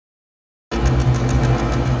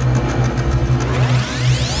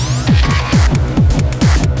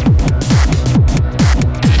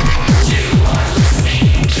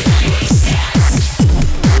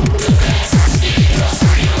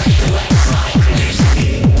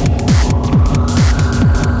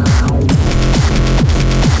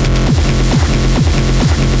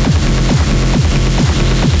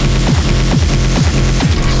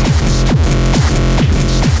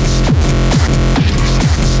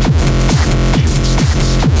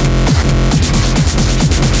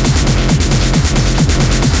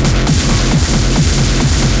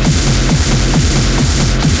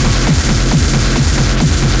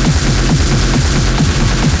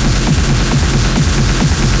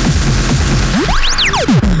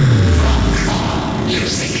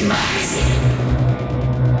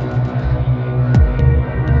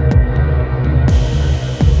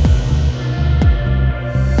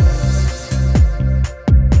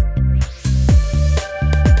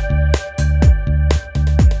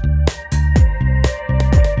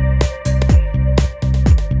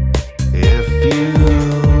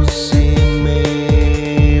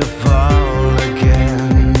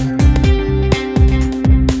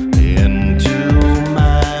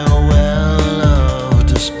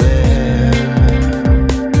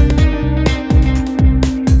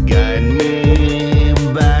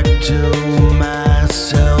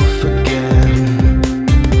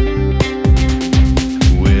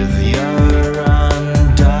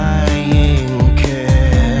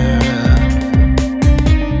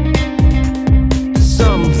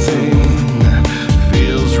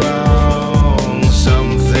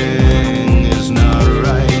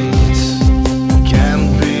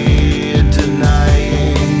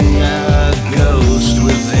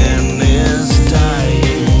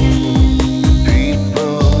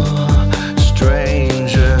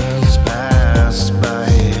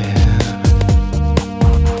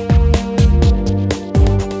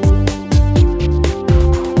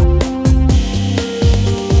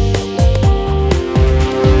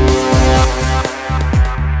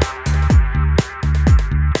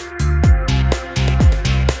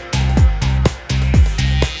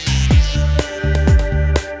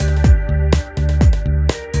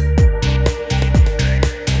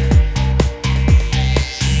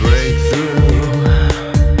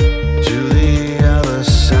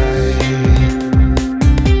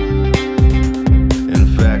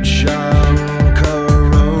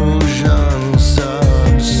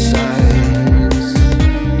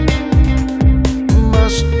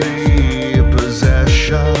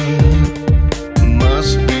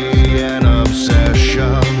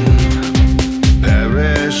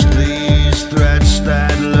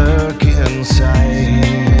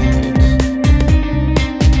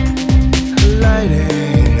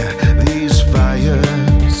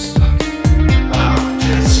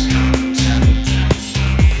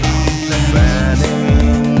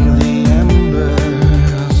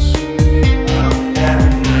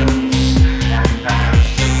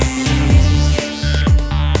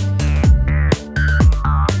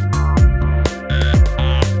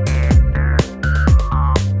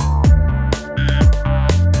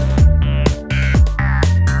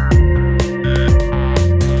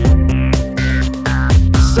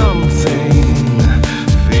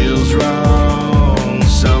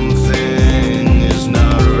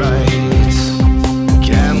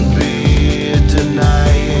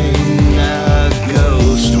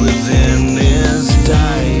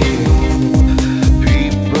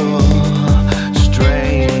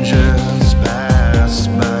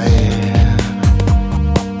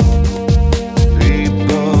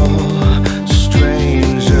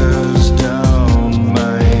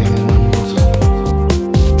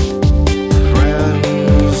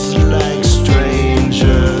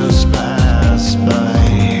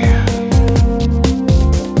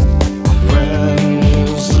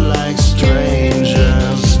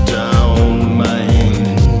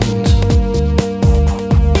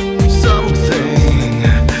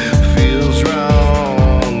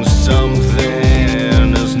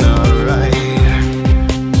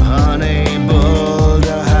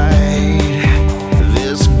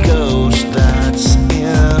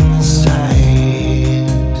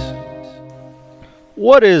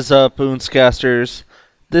What is up, Oontzcasters?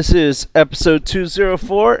 This is episode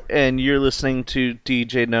 204, and you're listening to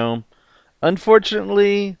DJ Gnome.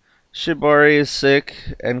 Unfortunately, Shibari is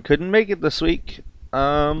sick and couldn't make it this week.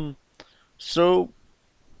 So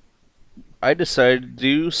I decided to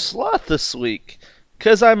do Sloth this week,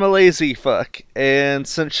 'cause I'm a lazy fuck. And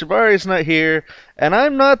since Shibari's not here, and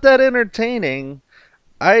I'm not that entertaining,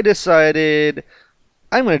 I decided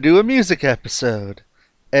I'm gonna do a music episode.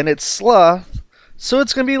 And it's Sloth, so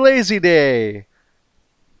it's gonna be Lazy Day.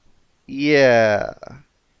 Yeah.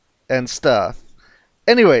 And stuff.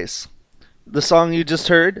 Anyways, the song you just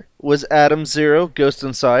heard was Atomzero, Ghost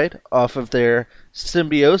Inside, off of their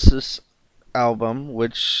Symbiosis album,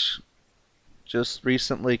 which just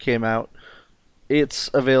recently came out. It's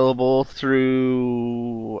available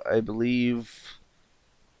through, I believe,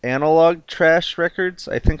 Analog Trash Records.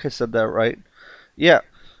 I think I said that right. Yeah.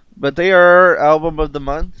 But they are our album of the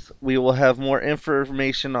month. We will have more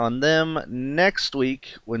information on them next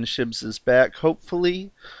week when Shibs is back,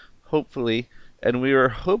 hopefully. And we are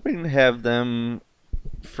hoping to have them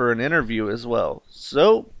for an interview as well.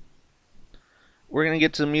 So, we're going to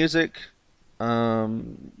get to the music.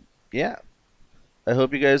 Yeah. I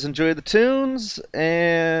hope you guys enjoy the tunes.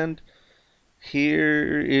 And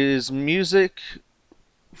here is music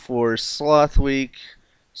for Sloth Week.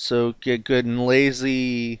 So get good and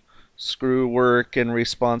lazy, screw work and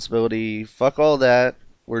responsibility, fuck all that,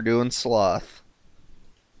 we're doing Sloth.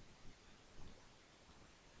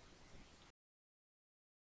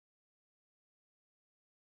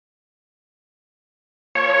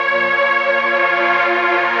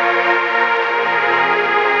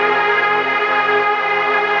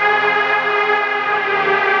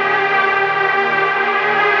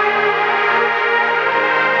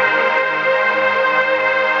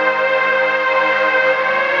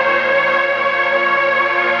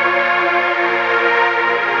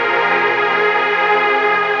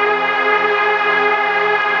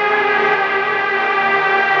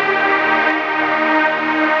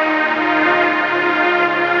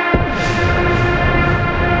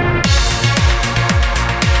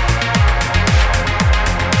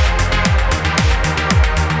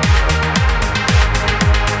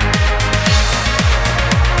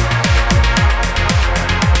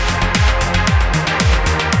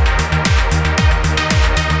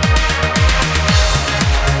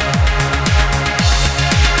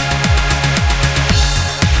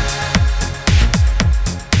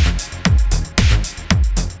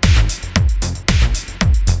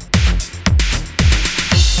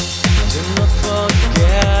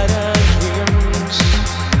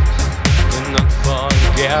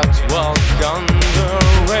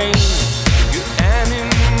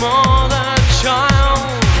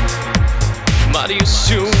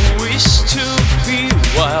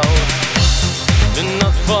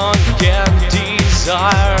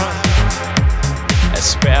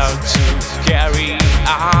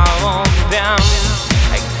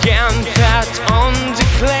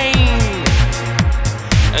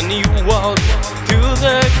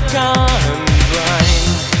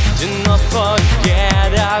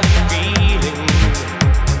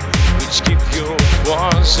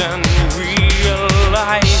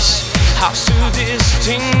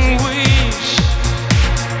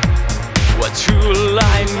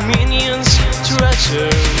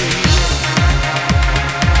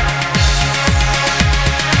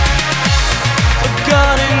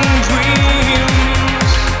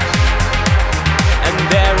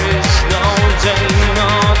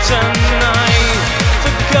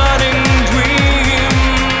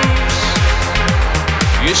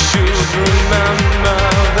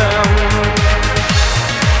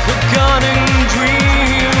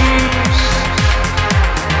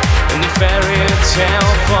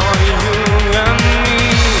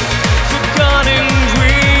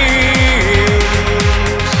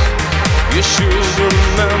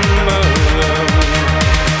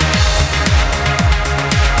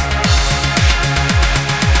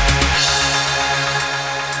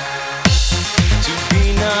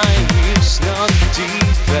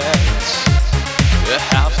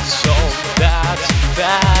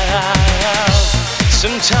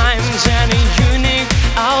 Sometimes any unique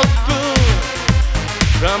output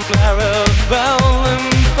from Clarabelle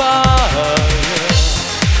Empire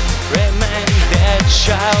remain that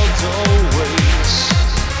child always.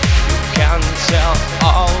 You can't tell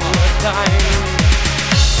all the time.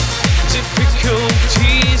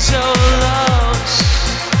 Difficulties or loss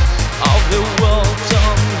of the world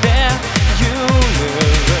on their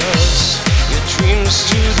universe. Your dreams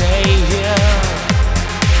today, yeah.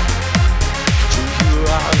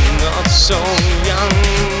 Not so young,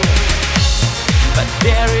 but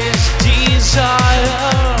There is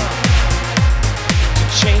desire to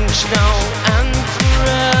change now and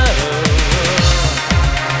forever.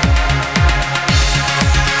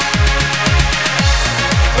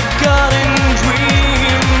 Forgotten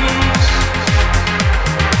dreams,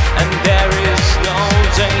 and there is no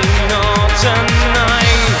day nor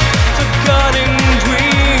tonight. Forgotten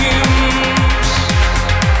dreams,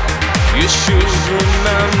 you should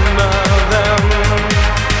remember them.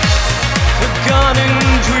 Forgotten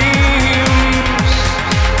dreams,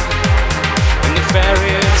 and the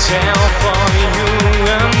fairy tale for you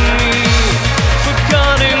and me.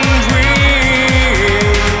 Forgotten dreams,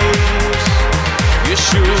 you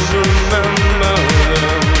should remember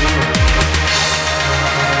them.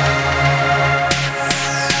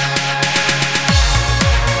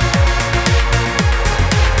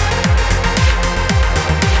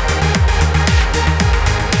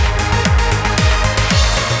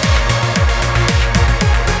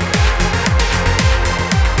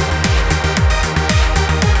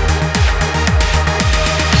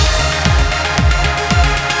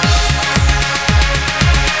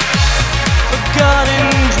 Forgotten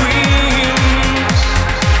dreams,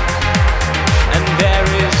 and there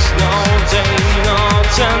is no day nor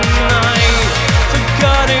tonight.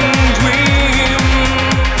 Forgotten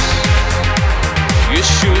dreams, you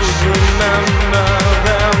should remember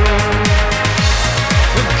them.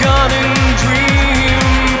 Forgotten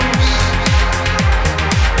dreams,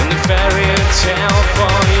 and the fairy tale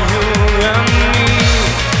for you and me.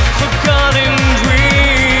 Forgotten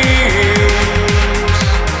dreams,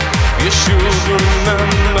 you should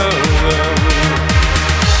remember them.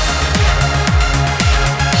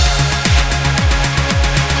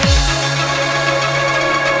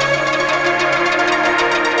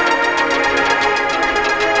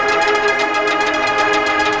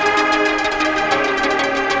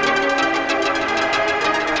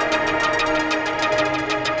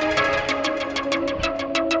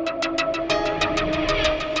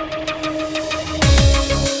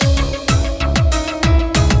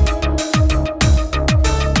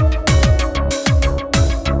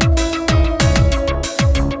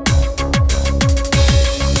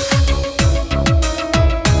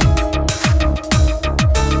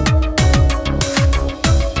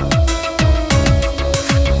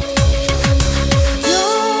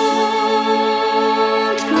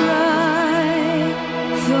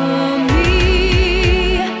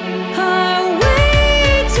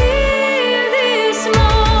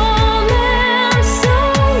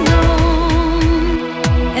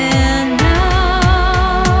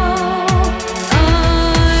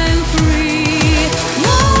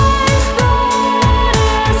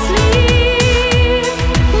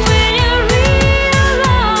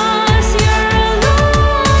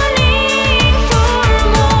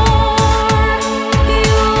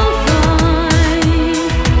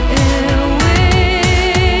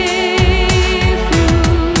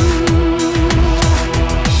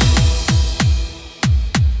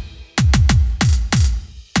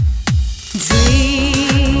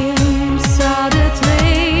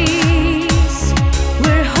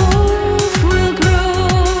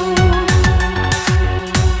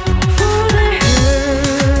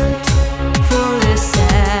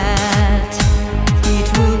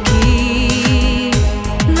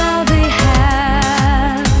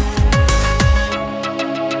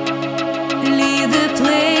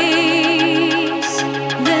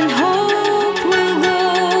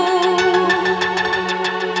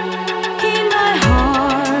 In my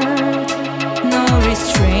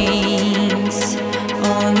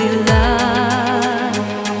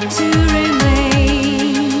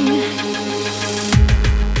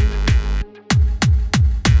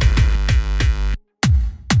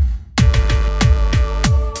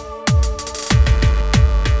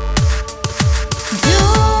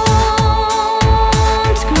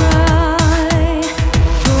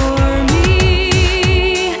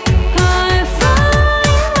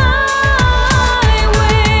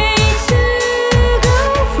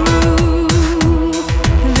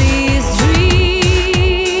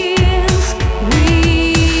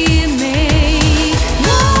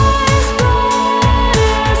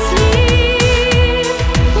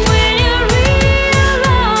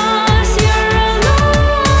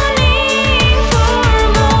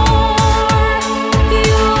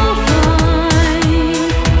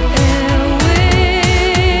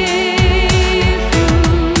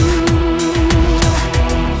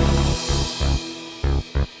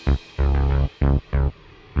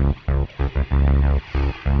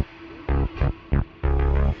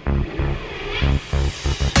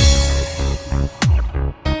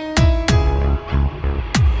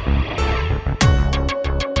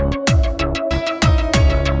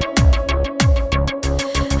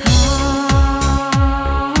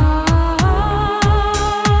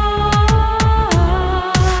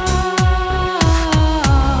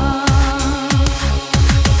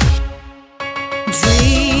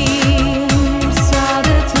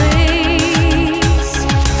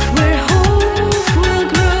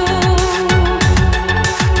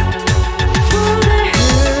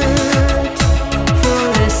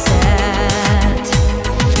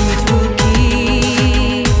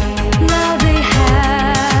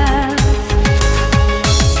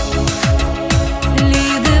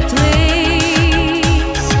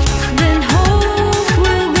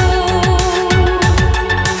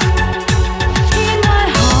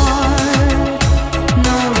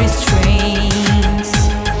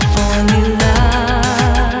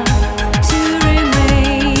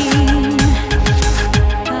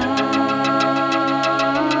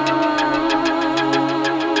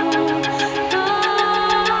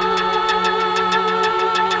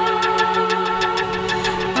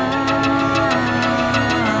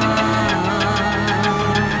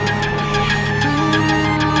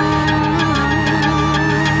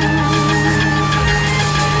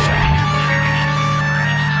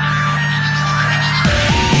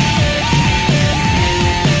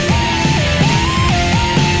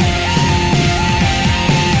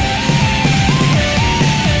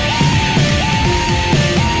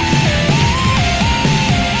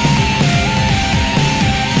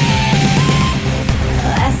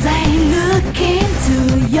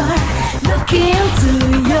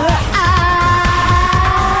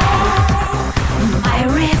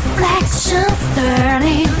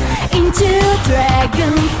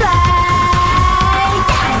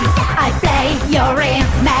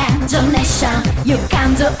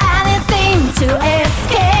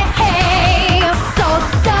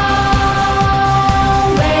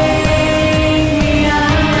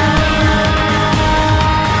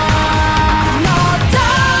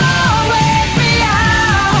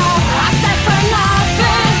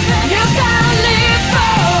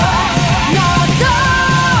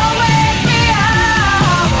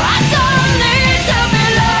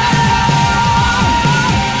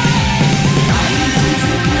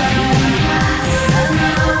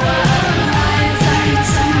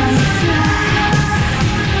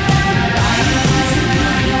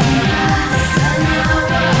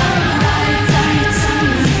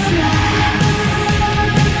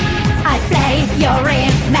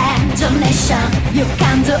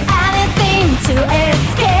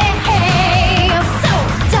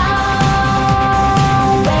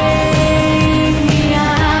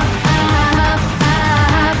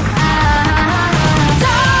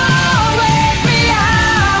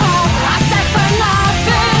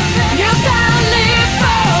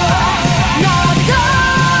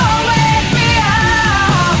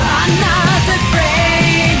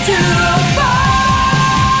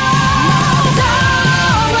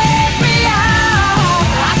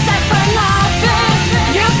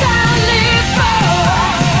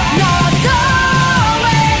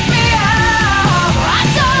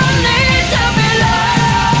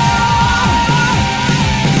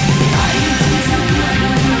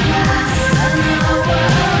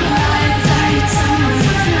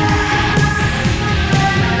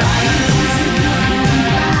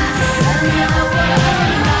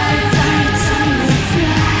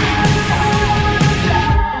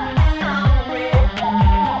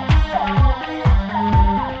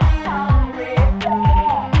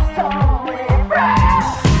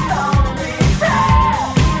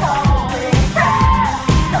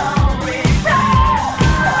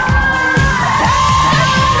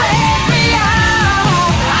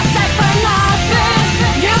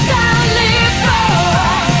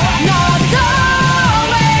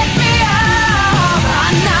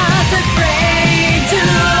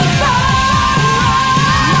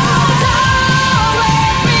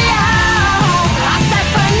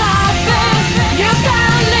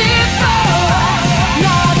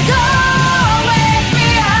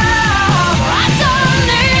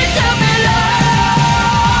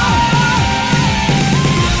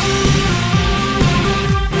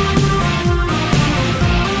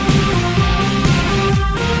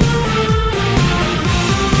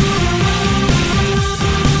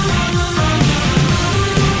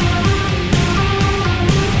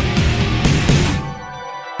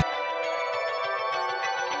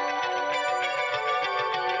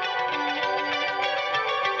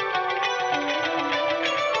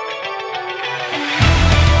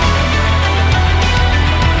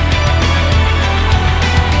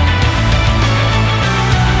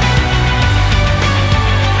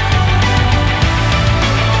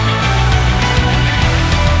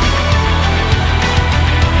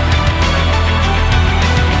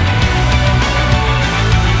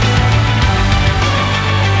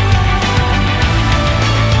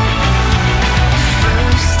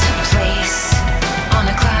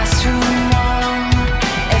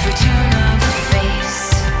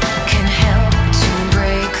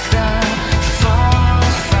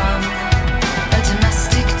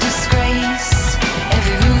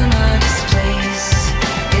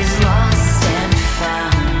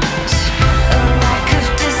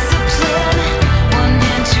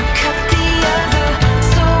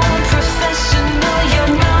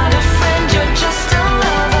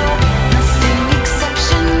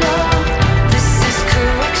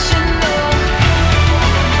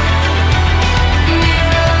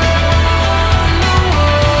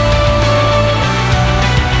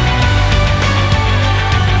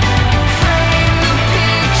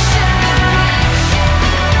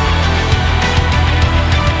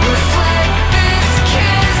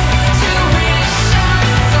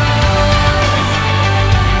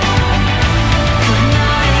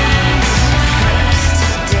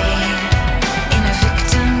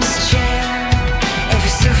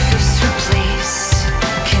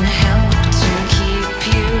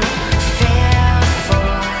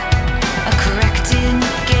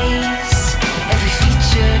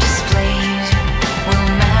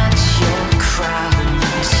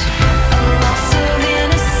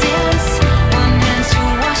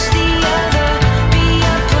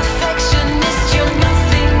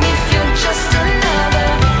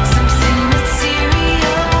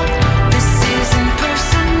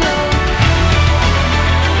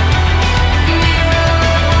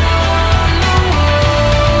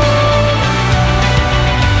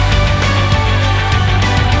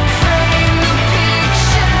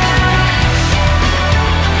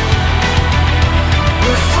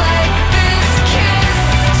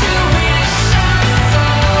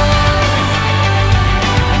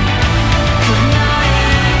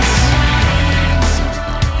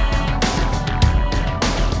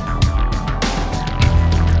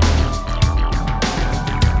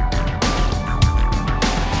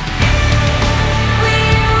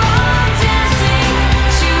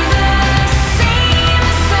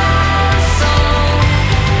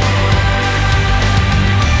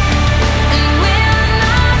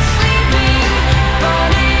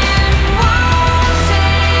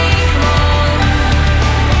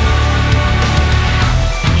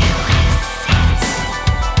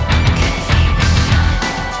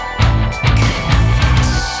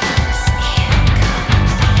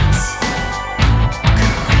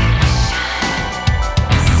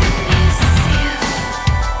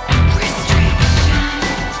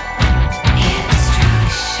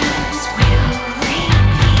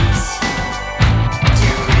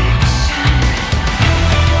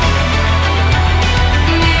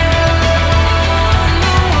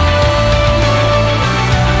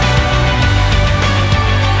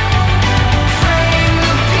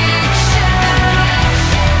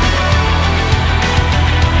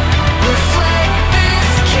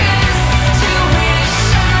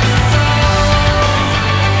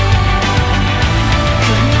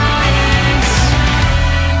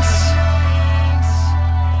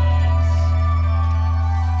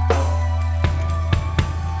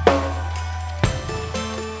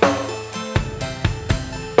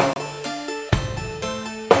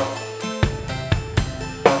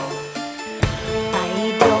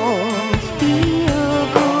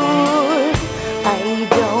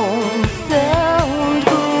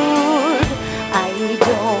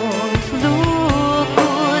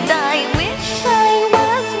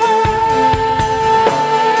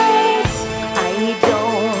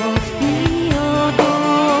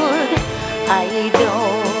I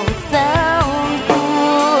don't sound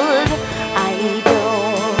good. I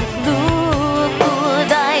don't look good.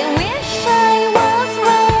 I wish I was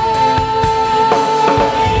right.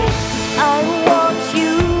 I watch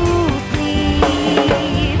you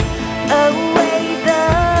sleep away the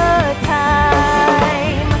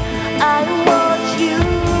time. I watch you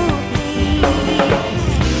sleep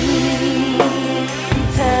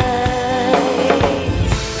tight.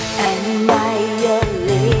 Am I a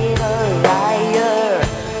little liar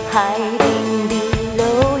hiding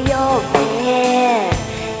below your bed?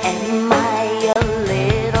 Am I a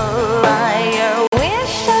little liar?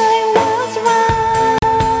 Wish I was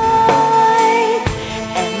right.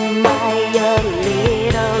 Am I a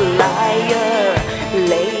little liar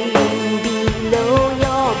laying below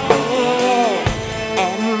your bed?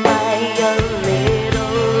 Am I a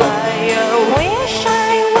little liar? Wish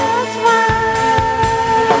I was right.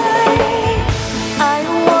 I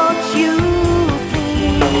watch you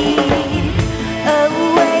sleep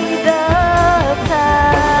away the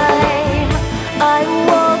time. I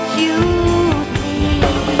watch you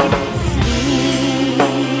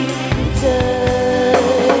sleep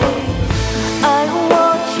tight. I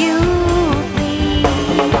watch you sleep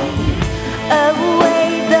away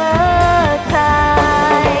the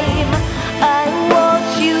time. I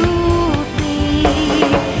watch you sleep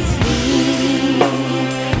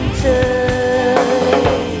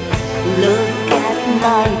tight. Look at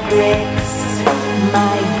my bricks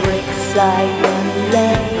I am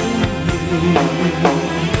laying.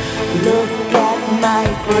 Look at my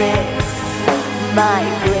bricks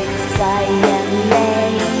I am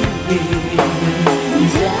laying.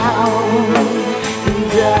 Down,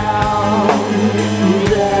 down,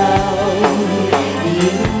 down,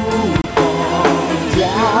 you fall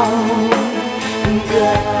down,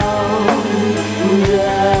 down,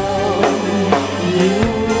 down, you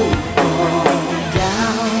fall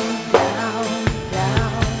down, down, down, down,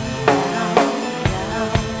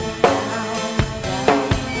 down, down.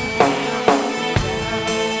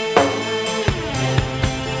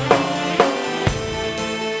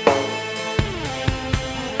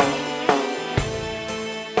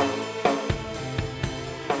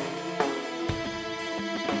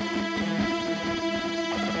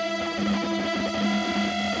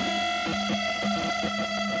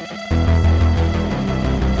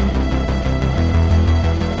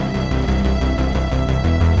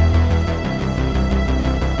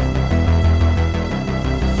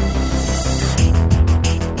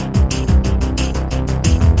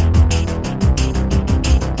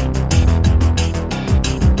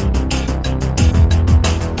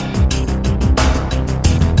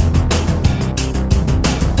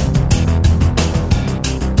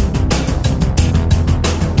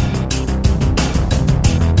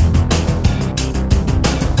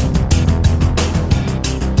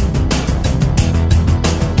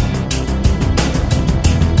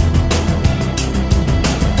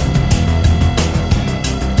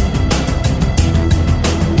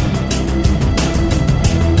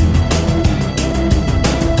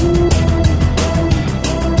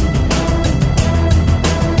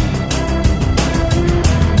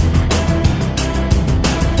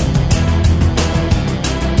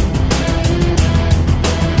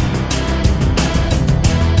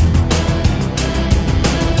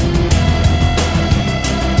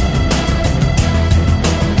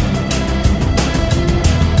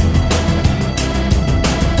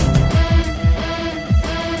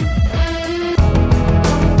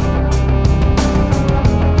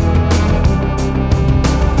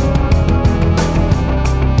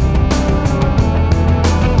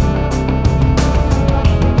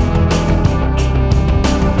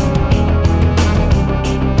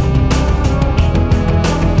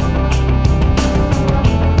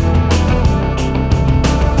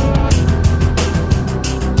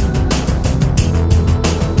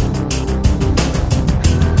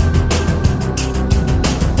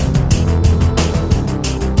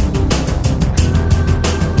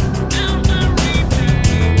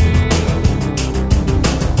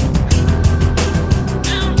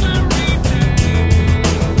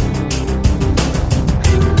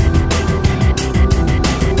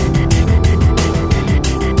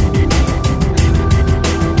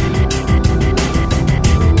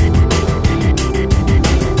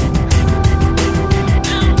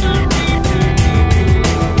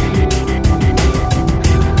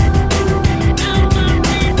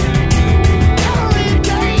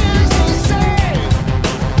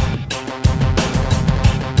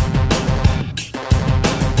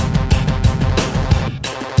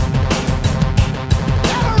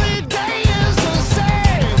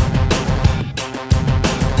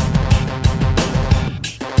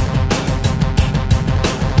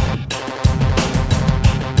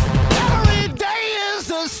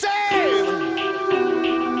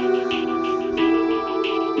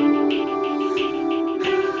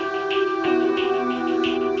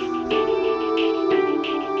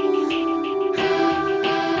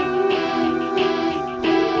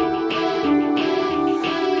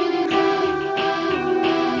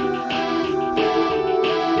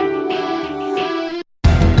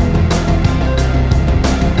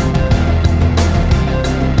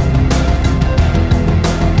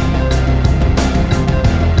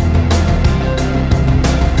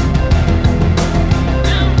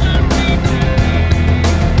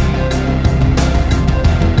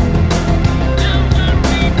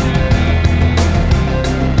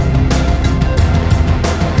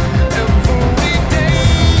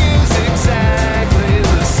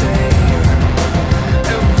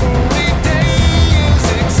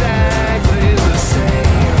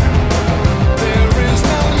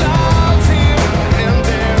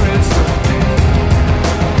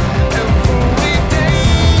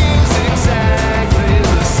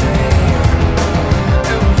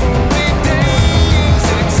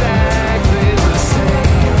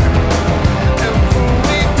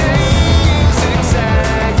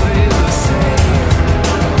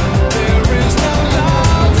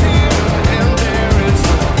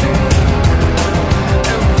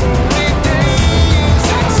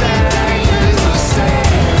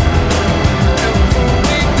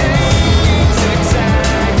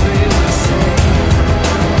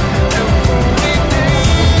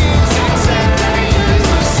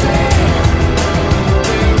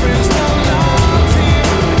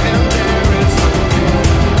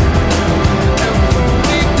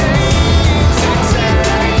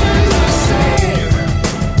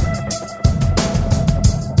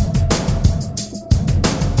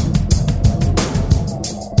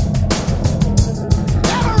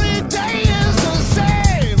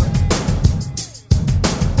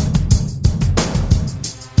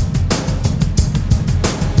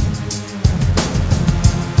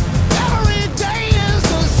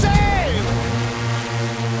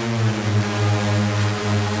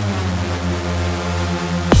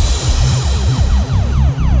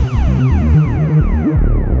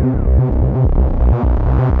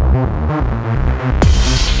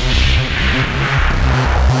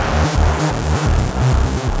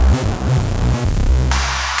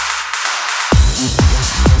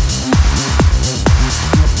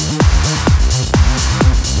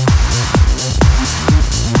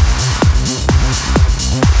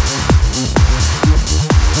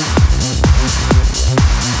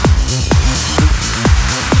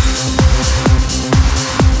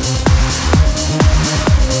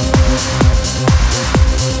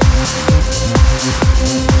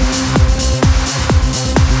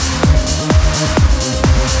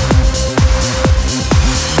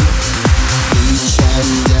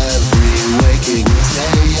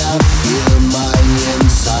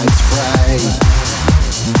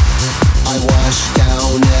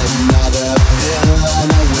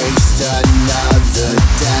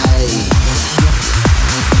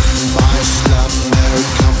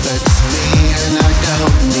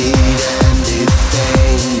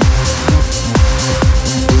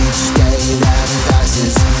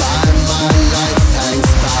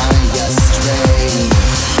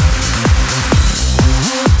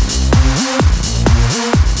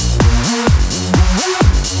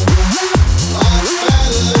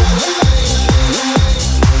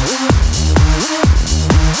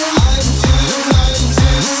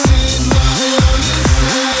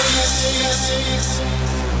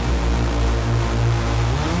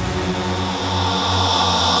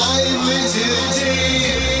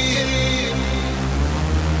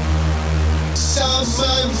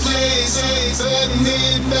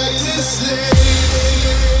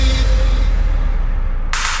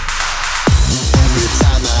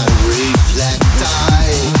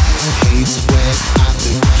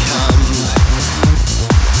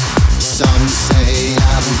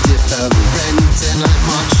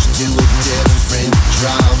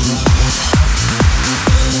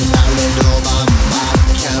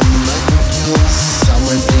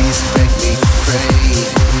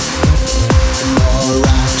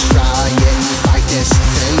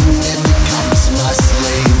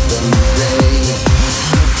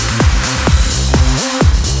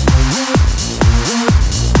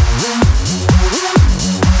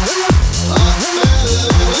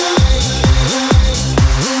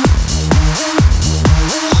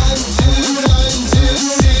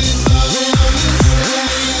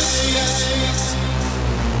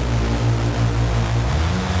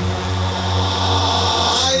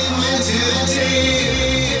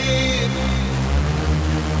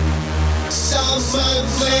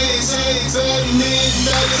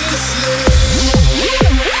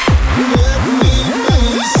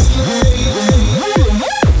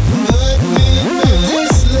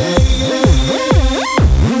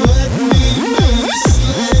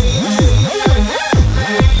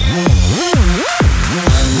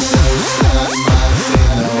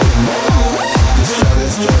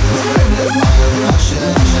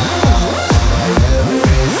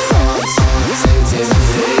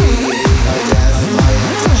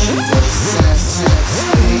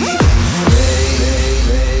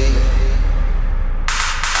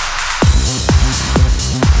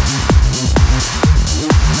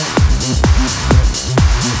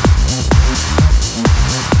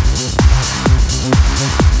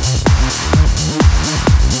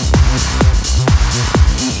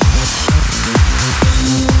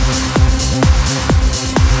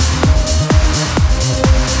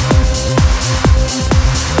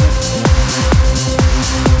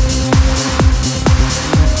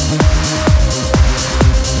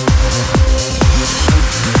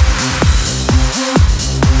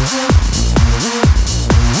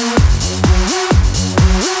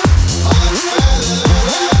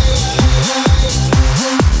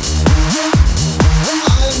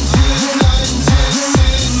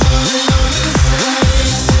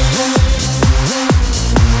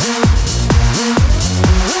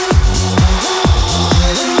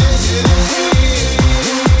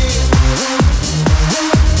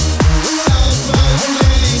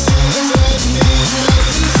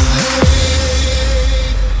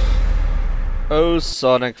 Oh,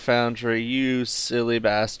 Sonic Foundry, you silly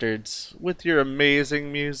bastards, with your amazing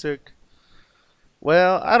music.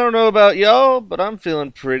 Well, I don't know about y'all, but I'm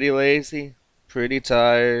feeling pretty lazy, pretty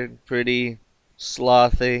tired, pretty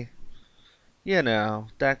slothy. You know,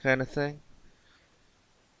 that kind of thing.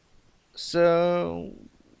 So,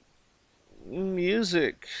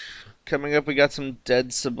 music. Coming up, we got some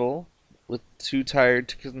adcibel with Too Tired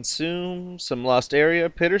to Consume, some Lost Area,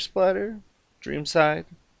 Pittersplatter, Dreamside.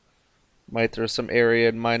 Might throw some Ayria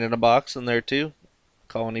and Mine in a Box in there too.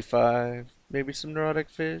 Colony 5, maybe some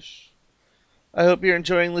Neuroticfish. I hope you're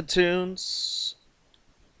enjoying the tunes.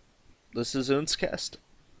 This is Oontzcast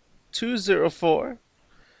 204,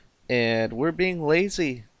 and we're being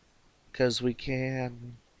lazy because we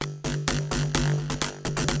can.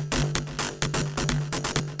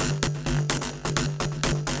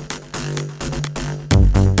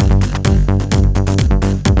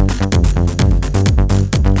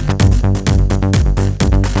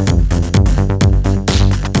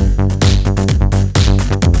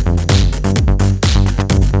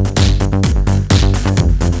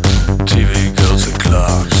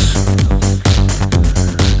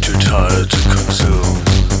 Too tired to consume.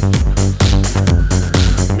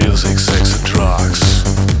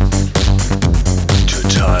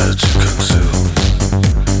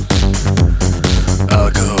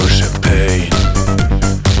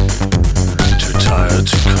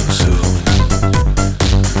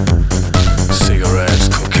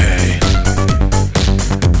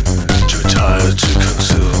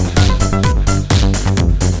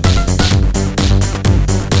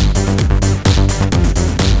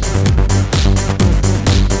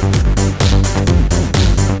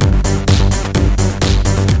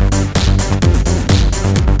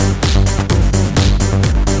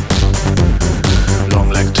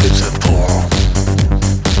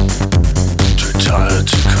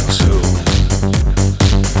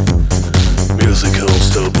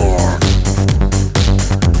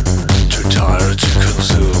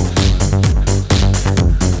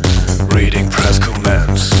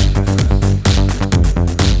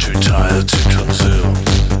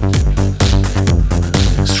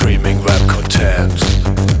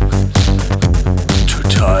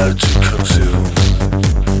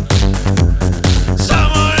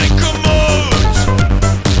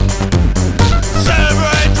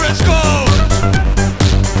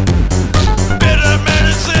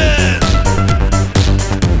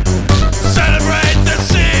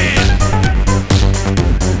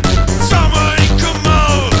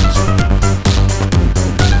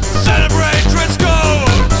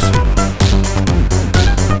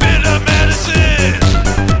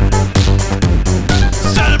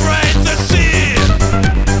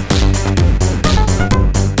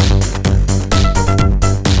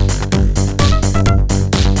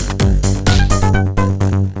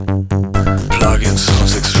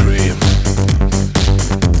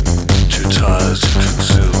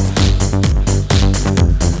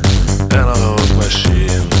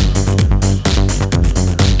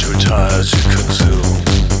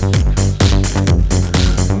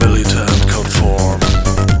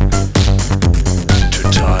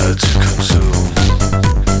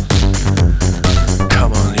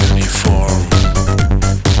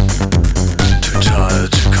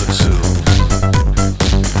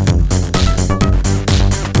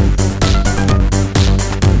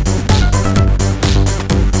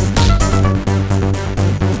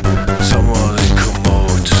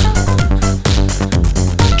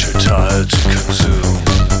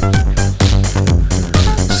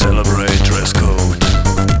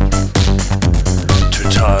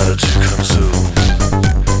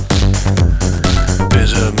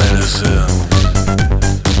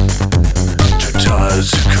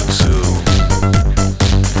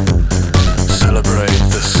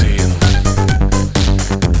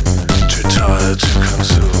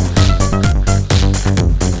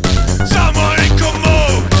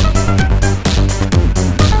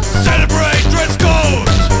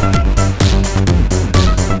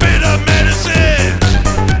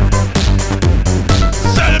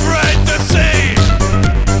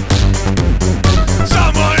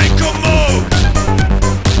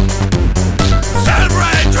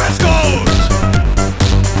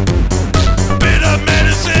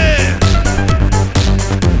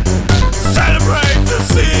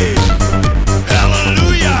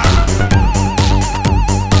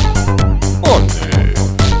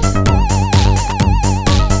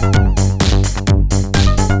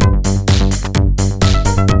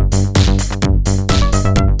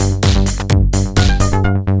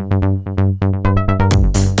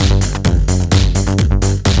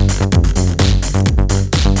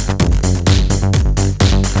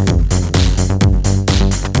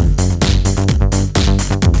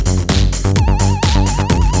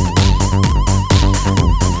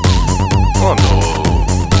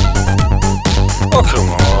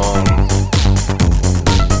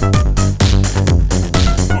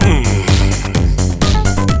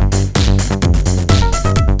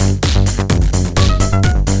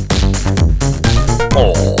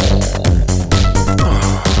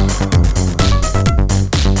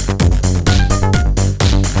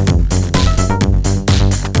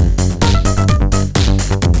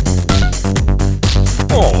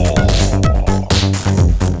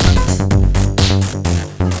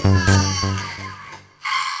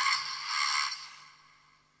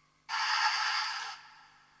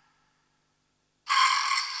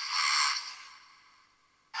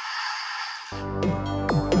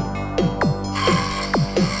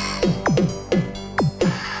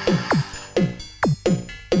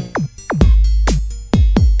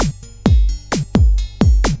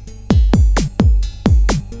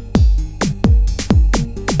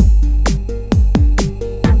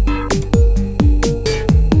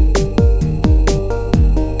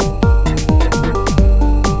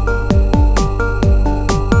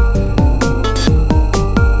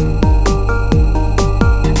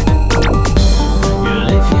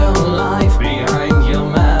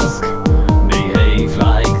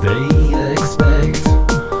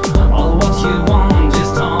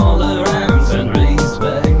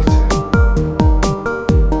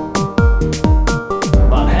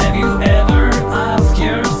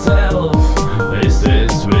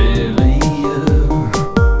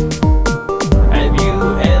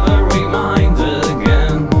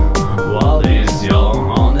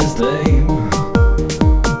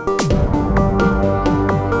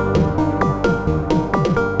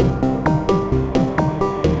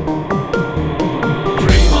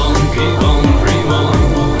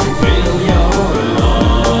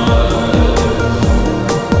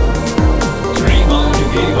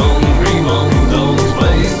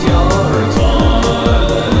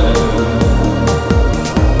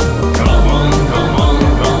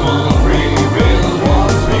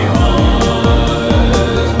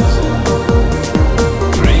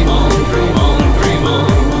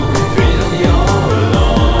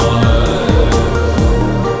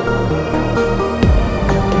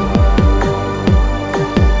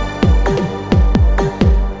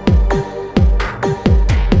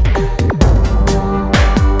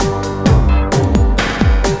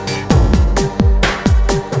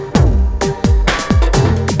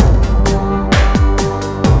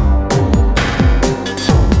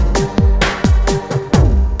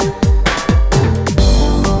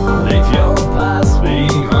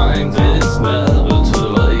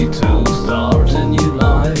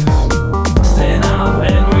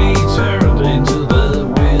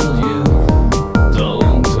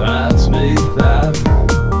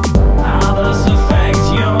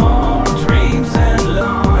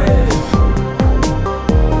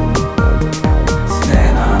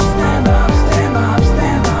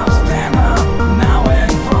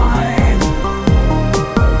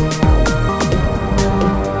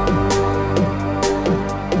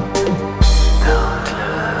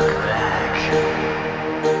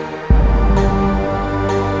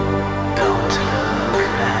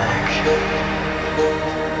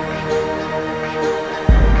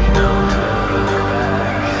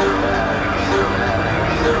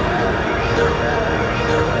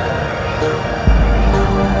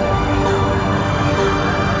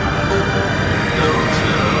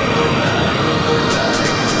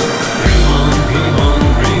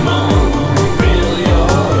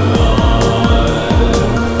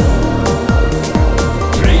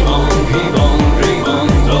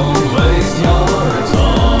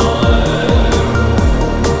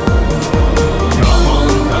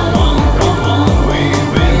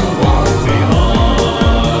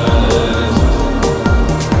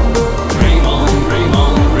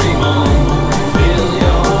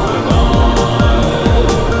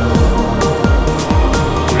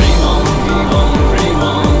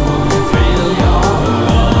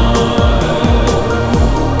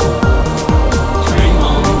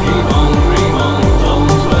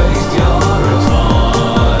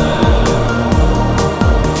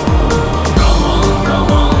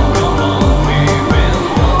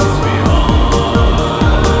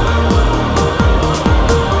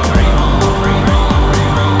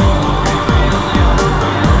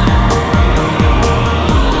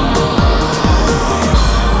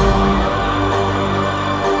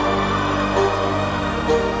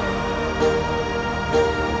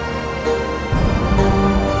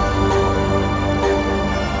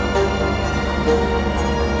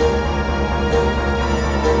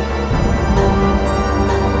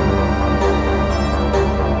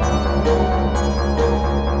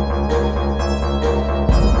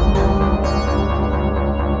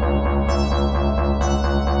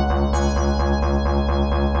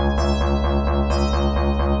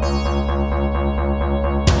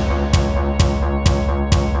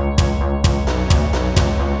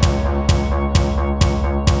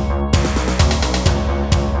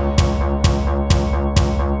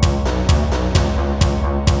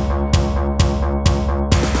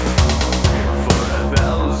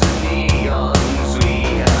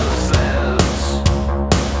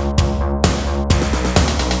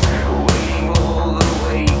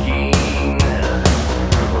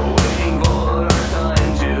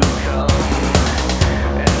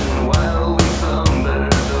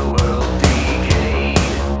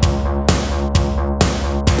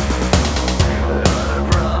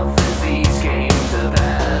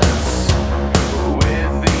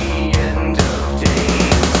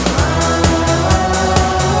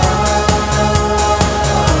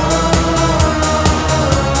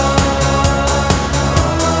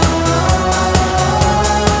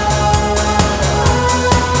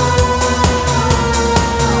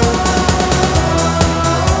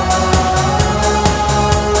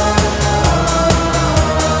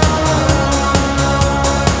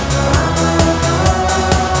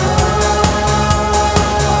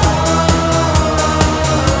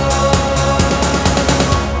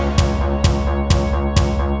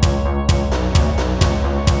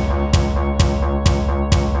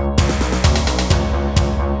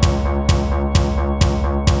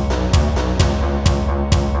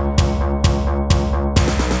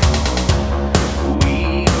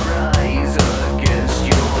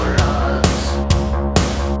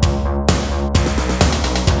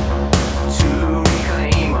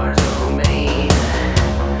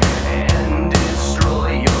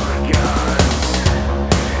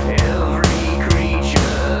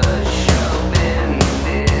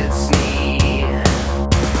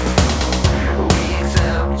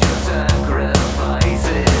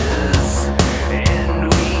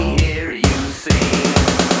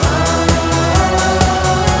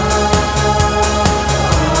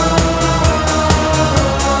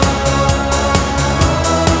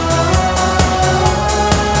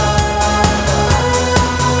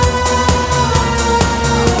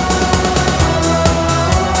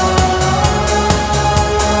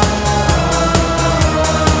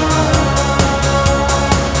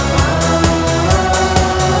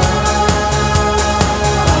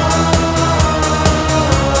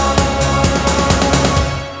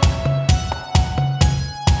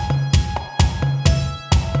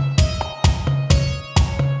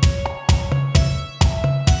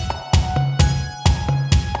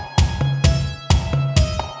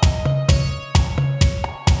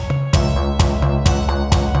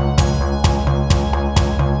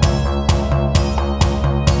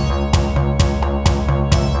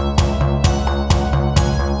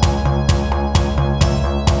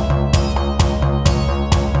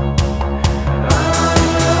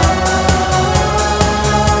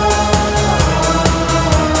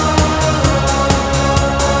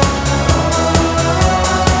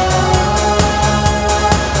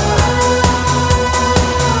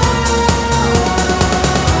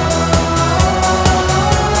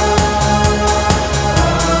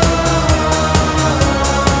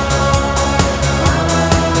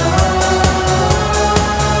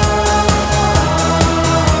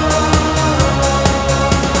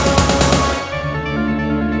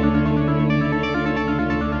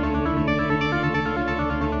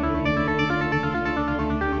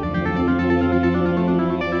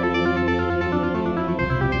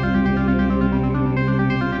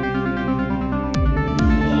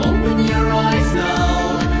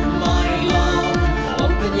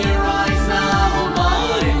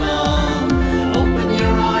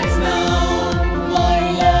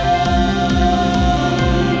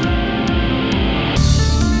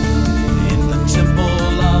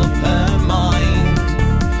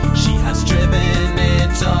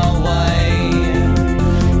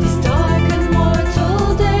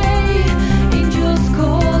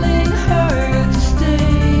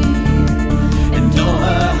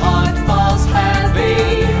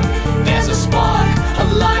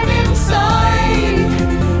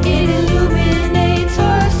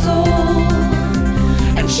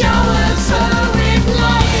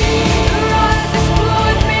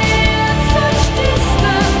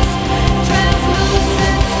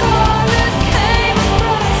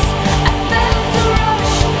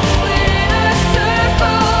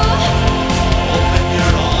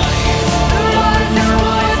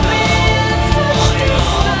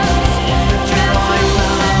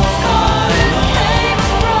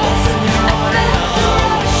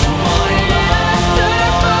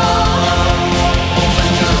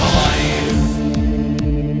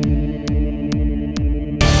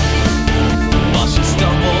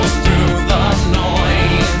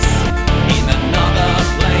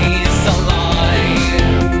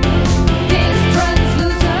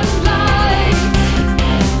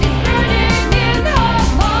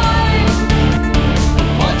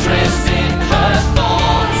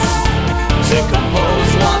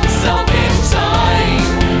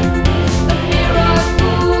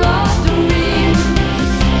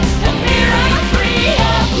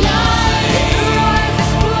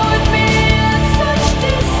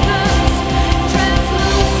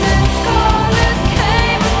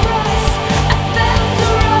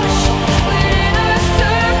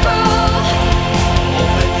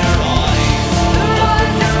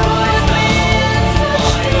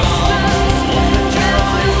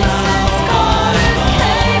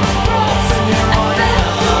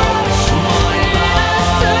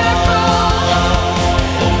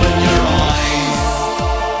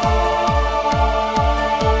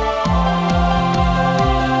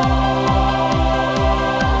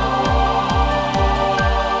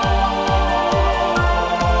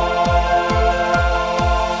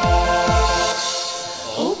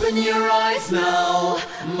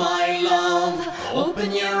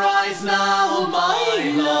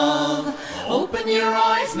 your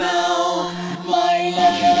eyes now, my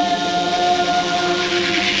love.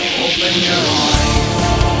 Open your eyes.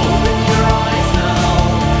 Open your eyes now,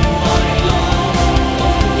 my love.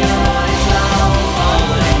 Open your eyes now, my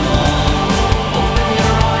love. Open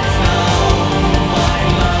your eyes now, my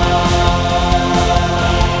love.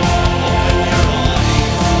 Open your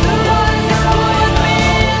eyes. The eyes explored me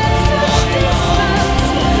in such distance.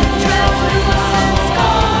 Translucent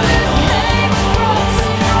scarlet came across.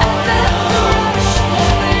 I felt the rush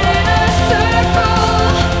in a circle.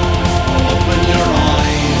 Open your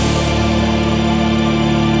eyes.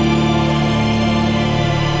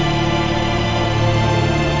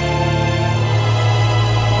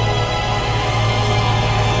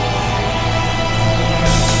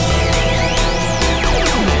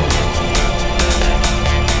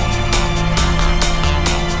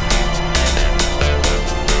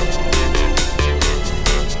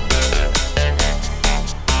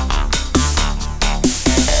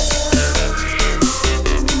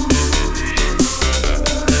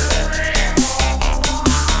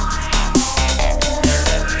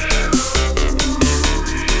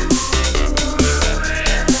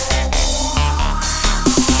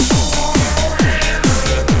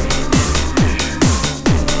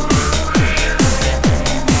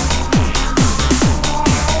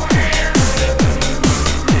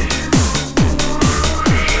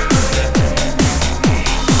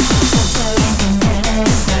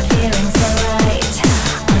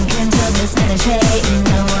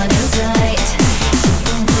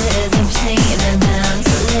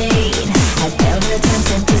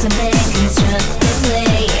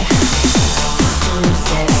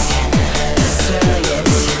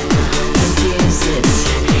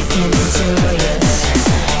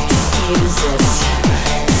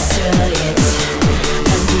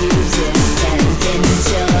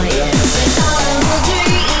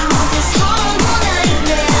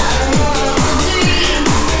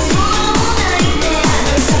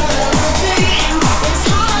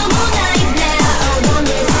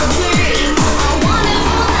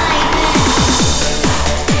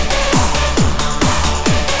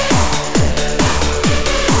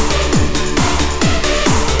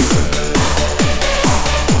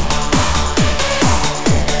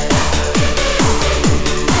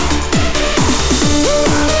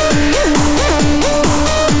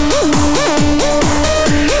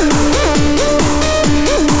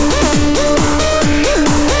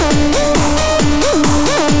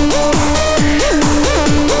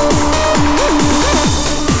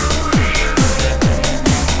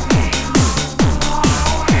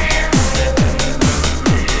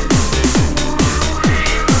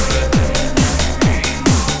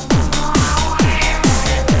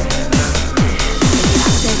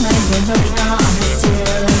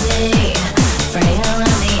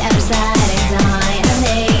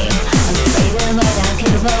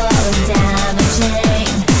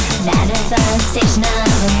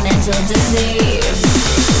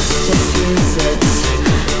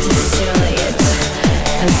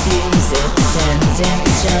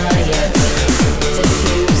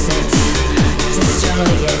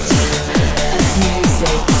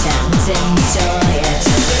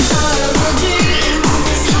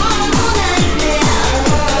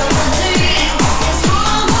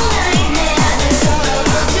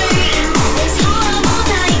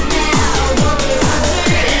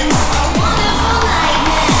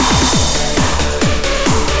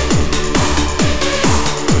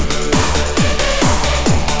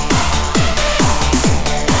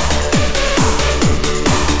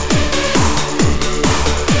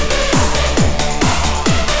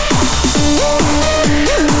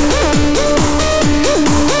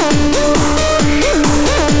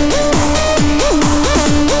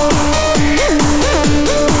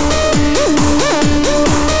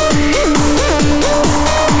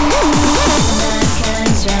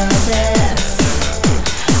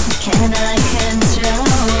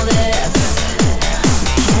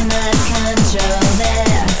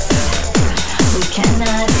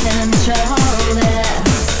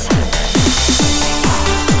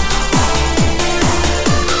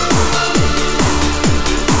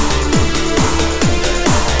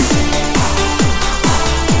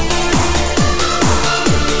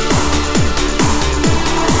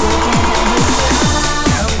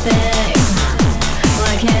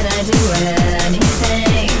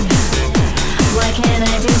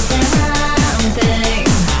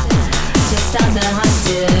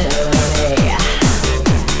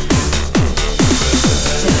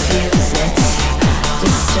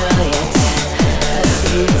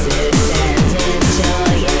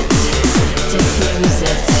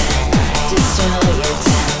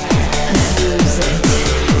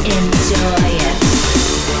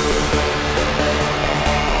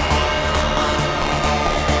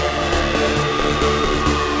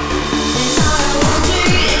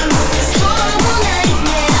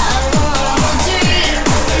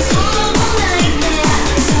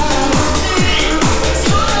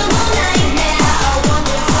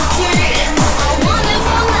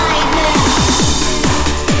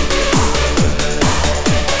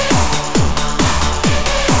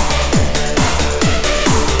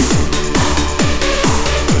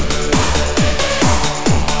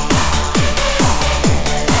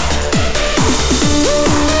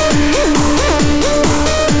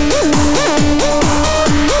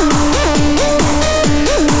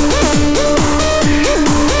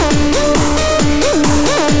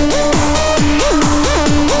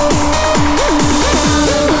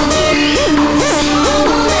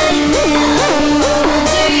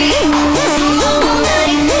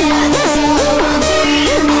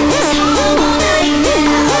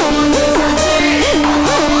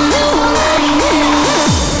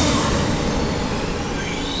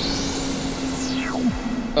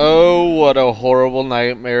 what a horrible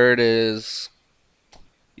nightmare it is.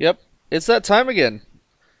 Yep, it's that time again.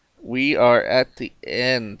 We are at the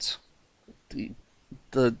end. The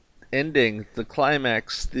the ending, the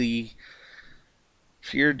climax, the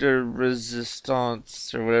fear de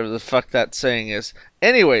resistance, or whatever the fuck that saying is.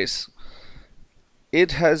 Anyways,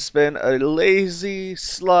 it has been a lazy,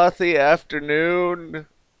 slothy afternoon.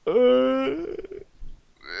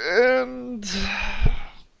 And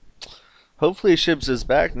hopefully Shibs is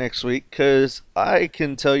back next week, because I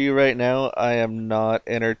can tell you right now, I am not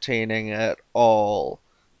entertaining at all.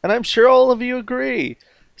 And I'm sure all of you agree.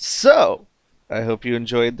 So, I hope you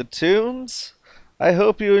enjoyed the tunes. I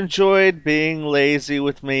hope you enjoyed being lazy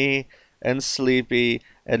with me, and sleepy,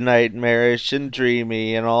 and nightmarish, and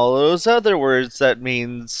dreamy, and all those other words that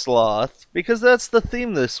mean sloth, because that's the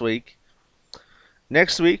theme this week.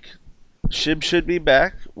 Next week, Shib should be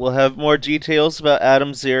back. We'll have more details about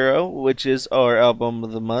Atomzero, which is our album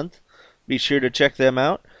of the month. Be sure to check them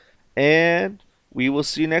out. And we will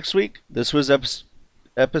see you next week. This was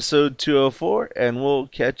episode 204, and we'll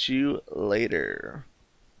catch you later.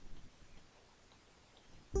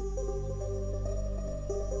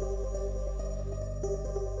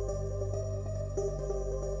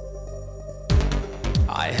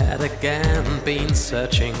 I had again been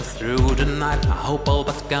searching through the night, my hope all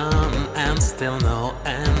but gone, and still no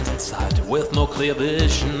end in sight. With no clear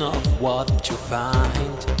vision of what to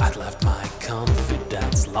find, I'd left my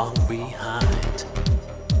confidence long behind.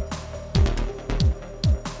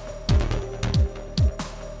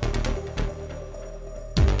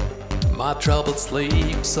 My troubled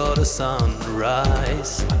sleep saw the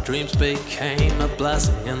sunrise. My dreams became a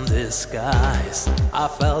blessing in disguise. I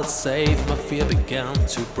felt safe, my fear began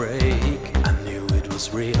to break. I knew it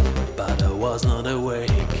was real, but I was not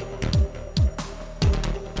awake.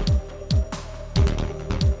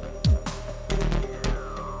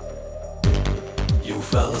 You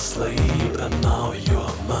fell asleep and now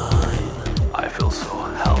you're mine. I feel so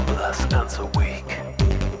helpless and so weak.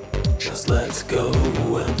 Just let go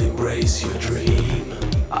and embrace your dream.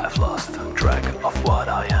 I've lost track of what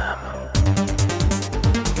I am.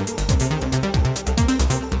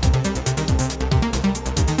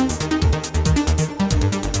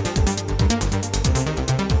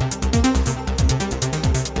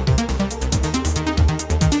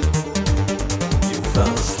 You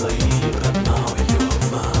fell asleep and now you're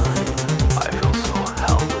mine. I feel so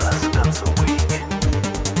helpless and so weak.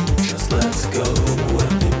 Just let go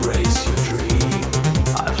and embrace your dream.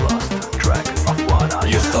 I've lost track of what I am.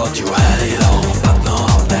 You thought you had it all, but now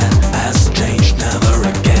that has changed. Never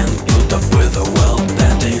again put up with a world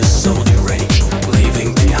that is so deranged.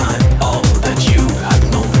 Leaving behind all that you had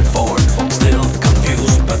known before. Still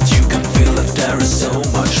confused, but you can feel that there is so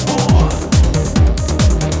much more.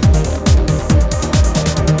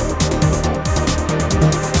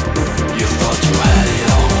 You thought you had it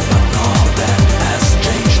all, but now that has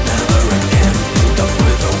changed. Never again put up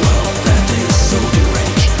with a world that is so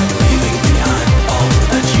deranged. Leaving behind all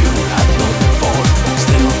that you had known before.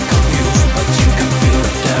 Still confused, but you can feel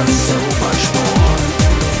that there is so much more.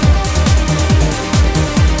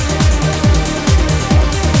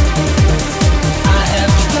 I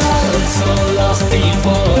have felt so lost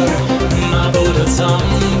before. My boat had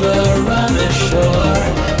somewhere on the shore.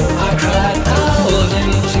 I cried out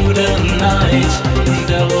into the night.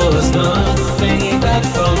 There was nothing that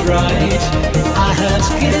felt right. I had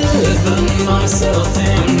given myself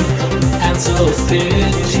in, and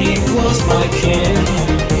self-pity was my kin.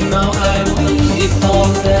 Now I leave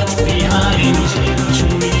all that behind to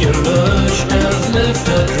re-emerge and live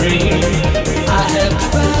the dream. I had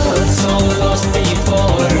felt so lost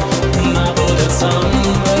before. My boat had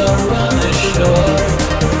somewhere on the shore.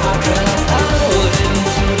 I cried out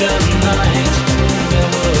into the night.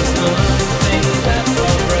 There was nothing that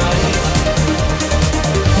felt right.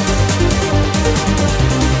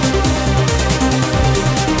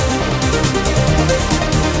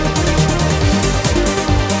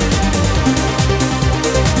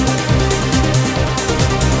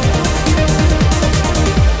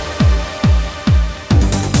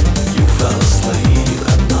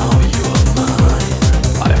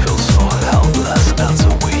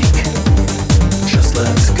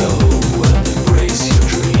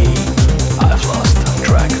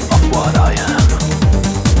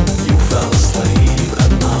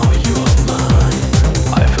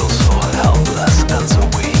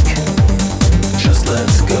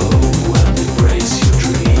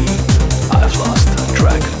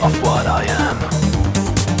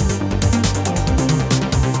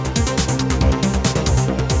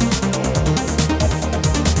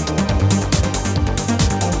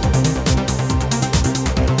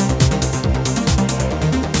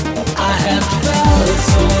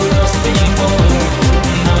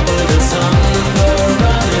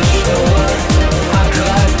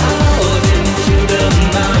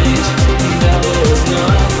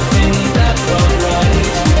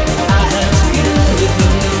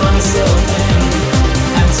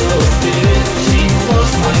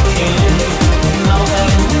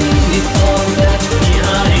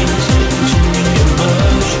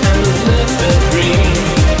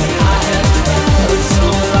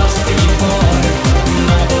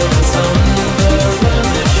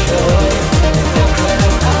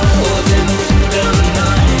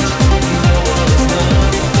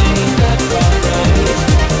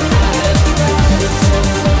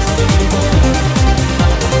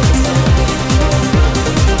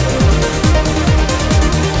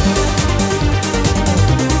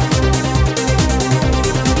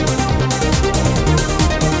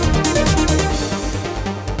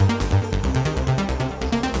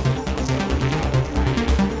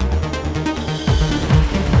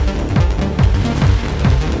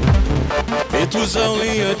 It was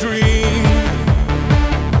only a dream,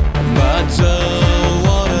 but oh,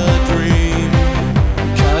 what a dream.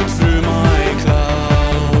 Cut through my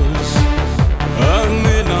clouds, a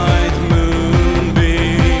midnight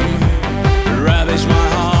moonbeam ravished my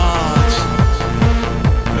heart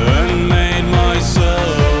and made my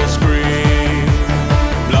soul scream.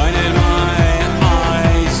 Blinded my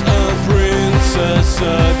eyes, a princess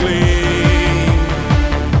agleam.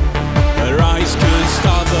 Her eyes could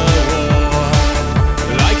start the war,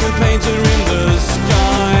 like a painter in the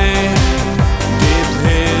sky. Dipped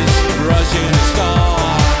his brush in a star,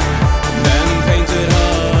 then painted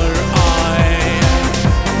her eye.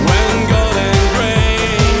 When golden gray,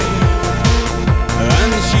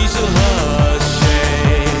 and she saw her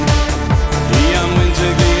shade. He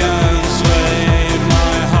unwittingly enslaved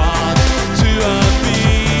my heart to her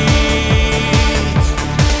feet.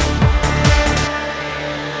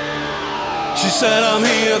 She said, I'm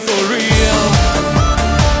here for real.